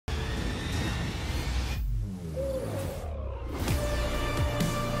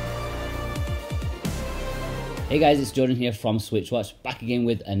Hey guys, it's Jordan here from Switchwatch, back again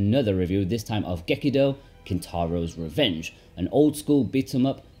with another review, this time of Gekido, Kintaro's Revenge, an old school beat 'em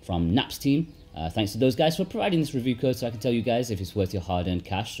up from Nap's team. Thanks to those guys for providing this review code so I can tell you guys if it's worth your hard-earned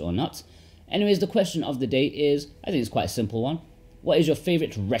cash or not. Anyways, the question of the day is, I think it's quite a simple one. What is your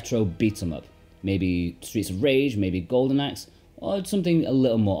favourite retro beat 'em up? Maybe Streets of Rage, maybe Golden Axe, or something a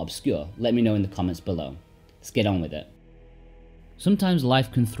little more obscure? Let me know in the comments below. Let's get on with it. Sometimes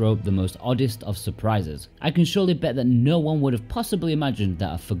life can throw up the most oddest of surprises. I can surely bet that no one would have possibly imagined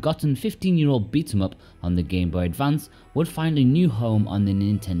that a forgotten 15-year-old beat 'em up on the Game Boy Advance would find a new home on the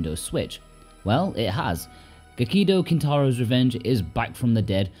Nintendo Switch. Well, it has. Gekido Kintaro's Revenge is back from the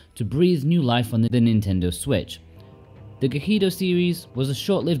dead to breathe new life on the Nintendo Switch. The Gekido series was a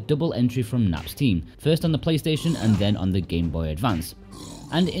short-lived double entry from Nap's team, first on the PlayStation and then on the Game Boy Advance.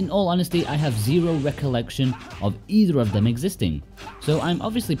 And in all honesty, I have zero recollection of either of them existing, so I'm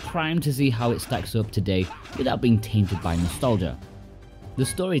obviously primed to see how it stacks up today without being tainted by nostalgia. The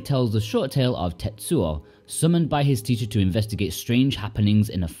story tells the short tale of Tetsuo, summoned by his teacher to investigate strange happenings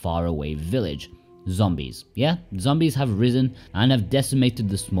in a faraway village. Zombies. Yeah, zombies have risen and have decimated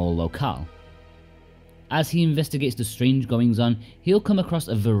the small locale. As he investigates the strange goings on, he'll come across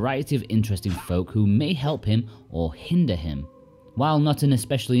a variety of interesting folk who may help him or hinder him. While not an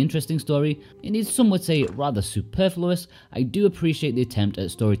especially interesting story, it is some would say rather superfluous, I do appreciate the attempt at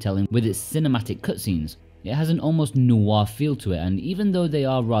storytelling with its cinematic cutscenes. It has an almost noir feel to it, and even though they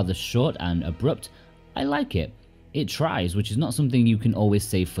are rather short and abrupt, I like it. It tries, which is not something you can always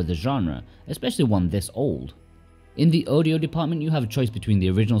say for the genre, especially one this old. In the audio department, you have a choice between the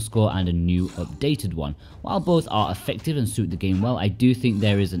original score and a new updated one. While both are effective and suit the game well, I do think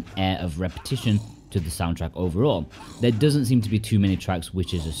there is an air of repetition to the soundtrack overall. There doesn't seem to be too many tracks,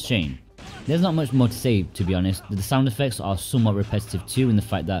 which is a shame. There's not much more to say, to be honest. The sound effects are somewhat repetitive too, in the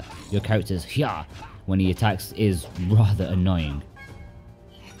fact that your character's "Hya" when he attacks is rather annoying.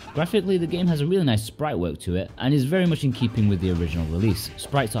 Graphically, the game has a really nice sprite work to it and is very much in keeping with the original release.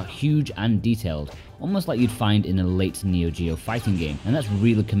 Sprites are huge and detailed, almost like you'd find in a late Neo Geo fighting game, and that's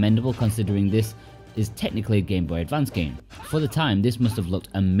really commendable considering this is technically a Game Boy Advance game. For the time, this must have looked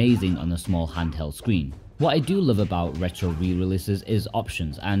amazing on a small handheld screen. What I do love about retro re-releases is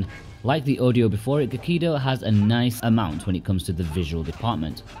options, and like the audio before it, Gekido has a nice amount when it comes to the visual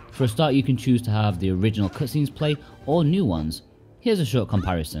department. For a start, you can choose to have the original cutscenes play or new ones. Here's a short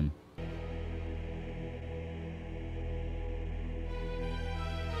comparison.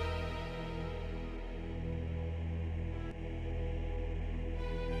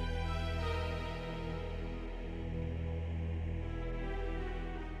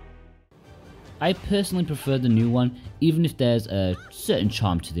 I personally prefer the new one, even if there's a certain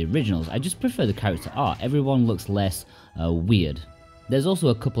charm to the originals. I just prefer the character art. Everyone looks less weird. There's also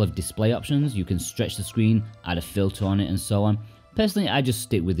a couple of display options. You can stretch the screen, add a filter on it, and so on. Personally, I just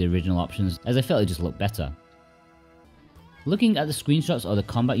stick with the original options as I felt it just looked better. Looking at the screenshots or the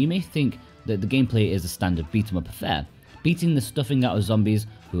combat, you may think that the gameplay is a standard beat 'em up affair, beating the stuffing out of zombies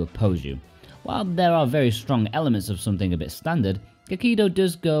who oppose you. While there are very strong elements of something a bit standard, Gekido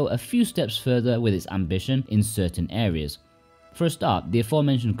does go a few steps further with its ambition in certain areas. For a start, the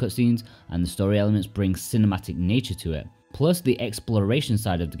aforementioned cutscenes and the story elements bring cinematic nature to it. Plus, the exploration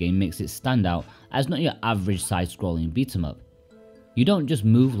side of the game makes it stand out as not your average side-scrolling beat 'em up. You don't just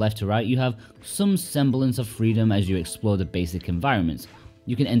move left to right, you have some semblance of freedom as you explore the basic environments.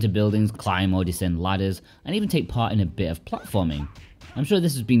 You can enter buildings, climb or descend ladders, and even take part in a bit of platforming. I'm sure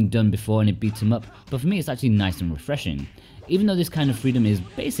this has been done before in a beat 'em up, but for me it's actually nice and refreshing. Even though this kind of freedom is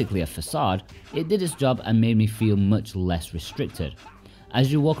basically a facade, it did its job and made me feel much less restricted.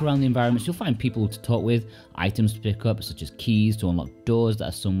 As you walk around the environments, you'll find people to talk with, items to pick up such as keys to unlock doors that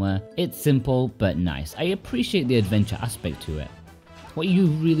are somewhere. It's simple but nice. I appreciate the adventure aspect to it. What you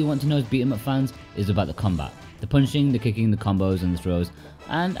really want to know as beat 'em up fans is about the combat. The punching, the kicking, the combos and the throws,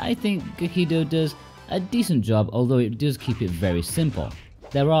 and I think Gekido does a decent job, although it does keep it very simple.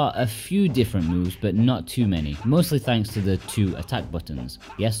 There are a few different moves, but not too many, mostly thanks to the 2 attack buttons.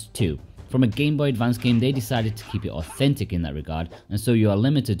 Yes, 2. From a Game Boy Advance game, they decided to keep it authentic in that regard, and so you are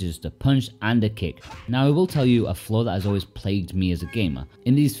limited to just a punch and a kick. Now I will tell you a flaw that has always plagued me as a gamer.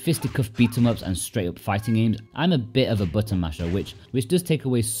 In these fisticuff beat 'em ups and straight up fighting games, I'm a bit of a button masher, which does take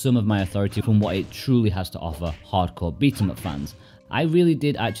away some of my authority from what it truly has to offer hardcore beat 'em up fans. I really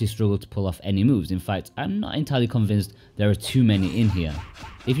did actually struggle to pull off any moves. In fact, I'm not entirely convinced there are too many in here.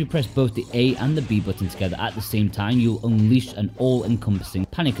 If you press both the A and the B button together at the same time, you'll unleash an all-encompassing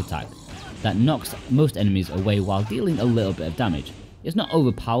panic attack that knocks most enemies away while dealing a little bit of damage. It's not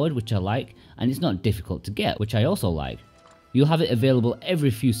overpowered, which I like, and it's not difficult to get, which I also like. You'll have it available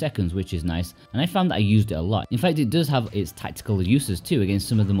every few seconds, which is nice, and I found that I used it a lot. In fact, it does have its tactical uses too against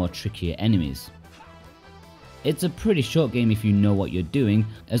some of the more trickier enemies. It's a pretty short game if you know what you're doing.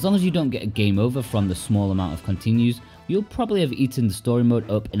 As long as you don't get a game over from the small amount of continues, you'll probably have eaten the story mode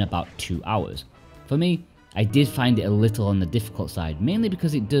up in about 2 hours. For me, I did find it a little on the difficult side, mainly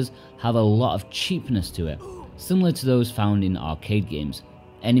because it does have a lot of cheapness to it, similar to those found in arcade games.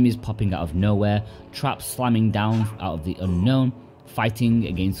 Enemies popping out of nowhere, traps slamming down out of the unknown, fighting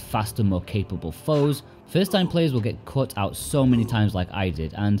against faster, more capable foes. First time players will get caught out so many times like I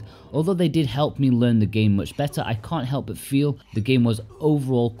did, and although they did help me learn the game much better, I can't help but feel the game was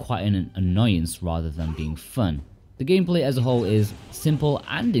overall quite an annoyance rather than being fun. The gameplay as a whole is simple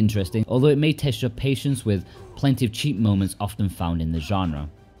and interesting, although it may test your patience with plenty of cheap moments often found in the genre.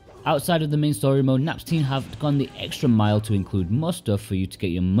 Outside of the main story mode, Naps team have gone the extra mile to include more stuff for you to get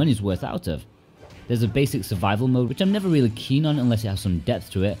your money's worth out of. There's a basic survival mode, which I'm never really keen on unless it has some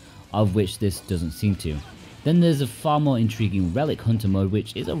depth to it, of which this doesn't seem to. Then there's a far more intriguing relic hunter mode,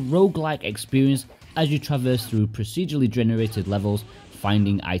 which is a roguelike experience as you traverse through procedurally generated levels,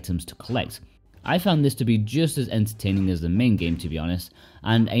 finding items to collect. I found this to be just as entertaining as the main game, to be honest,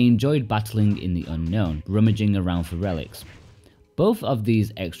 and I enjoyed battling in the unknown, rummaging around for relics. Both of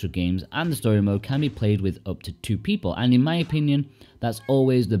these extra games and the story mode can be played with up to 2 people, and in my opinion, that's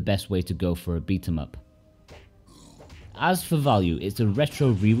always the best way to go for a beat 'em up. As for value, it's a retro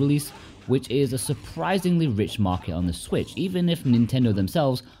re-release, which is a surprisingly rich market on the Switch, even if Nintendo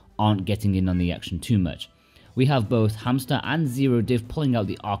themselves aren't getting in on the action too much. We have both Hamster and Zero Div pulling out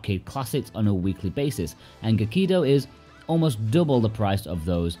the arcade classics on a weekly basis, and Gekido is almost double the price of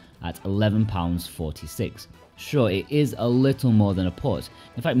those at £11.46. Sure, it is a little more than a port.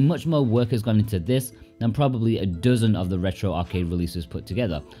 In fact, much more work has gone into this than probably a dozen of the retro arcade releases put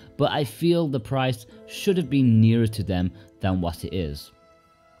together, but I feel the price should have been nearer to them than what it is.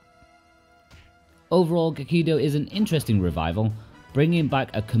 Overall, Gekido is an interesting revival. Bringing back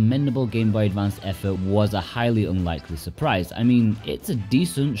a commendable Game Boy Advance effort was a highly unlikely surprise. I mean, it's a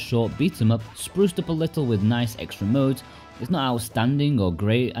decent short beat 'em up, spruced up a little with nice extra modes. It's not outstanding or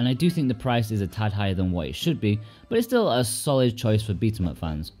great, and I do think the price is a tad higher than what it should be, but it's still a solid choice for beat 'em up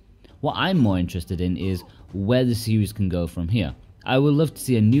fans. What I'm more interested in is where the series can go from here. I would love to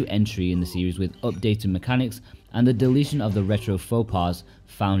see a new entry in the series with updated mechanics and the deletion of the retro faux pas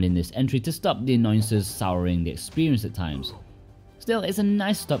found in this entry to stop the annoyances souring the experience at times. Still, it's a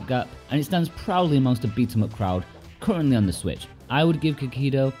nice stopgap, and it stands proudly amongst the beat 'em up crowd currently on the Switch. I would give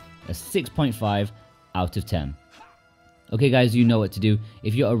Gekido a 6.5 out of 10. Okay guys, you know what to do.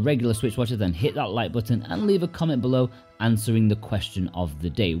 If you're a regular Switch watcher, then hit that like button and leave a comment below answering the question of the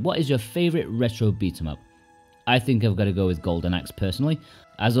day. What is your favourite retro beat 'em up? I think I've got to go with Golden Axe personally.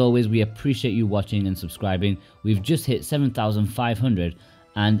 As always, we appreciate you watching and subscribing. We've just hit 7,500,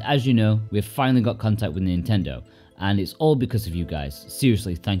 and as you know, we've finally got contact with Nintendo, and it's all because of you guys.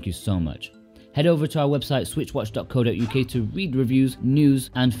 Seriously, thank you so much. Head over to our website switchwatch.co.uk to read reviews, news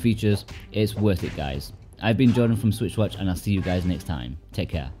and features. It's worth it guys. I've been Jordan from Switchwatch, and I'll see you guys next time. Take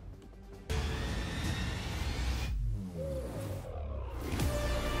care.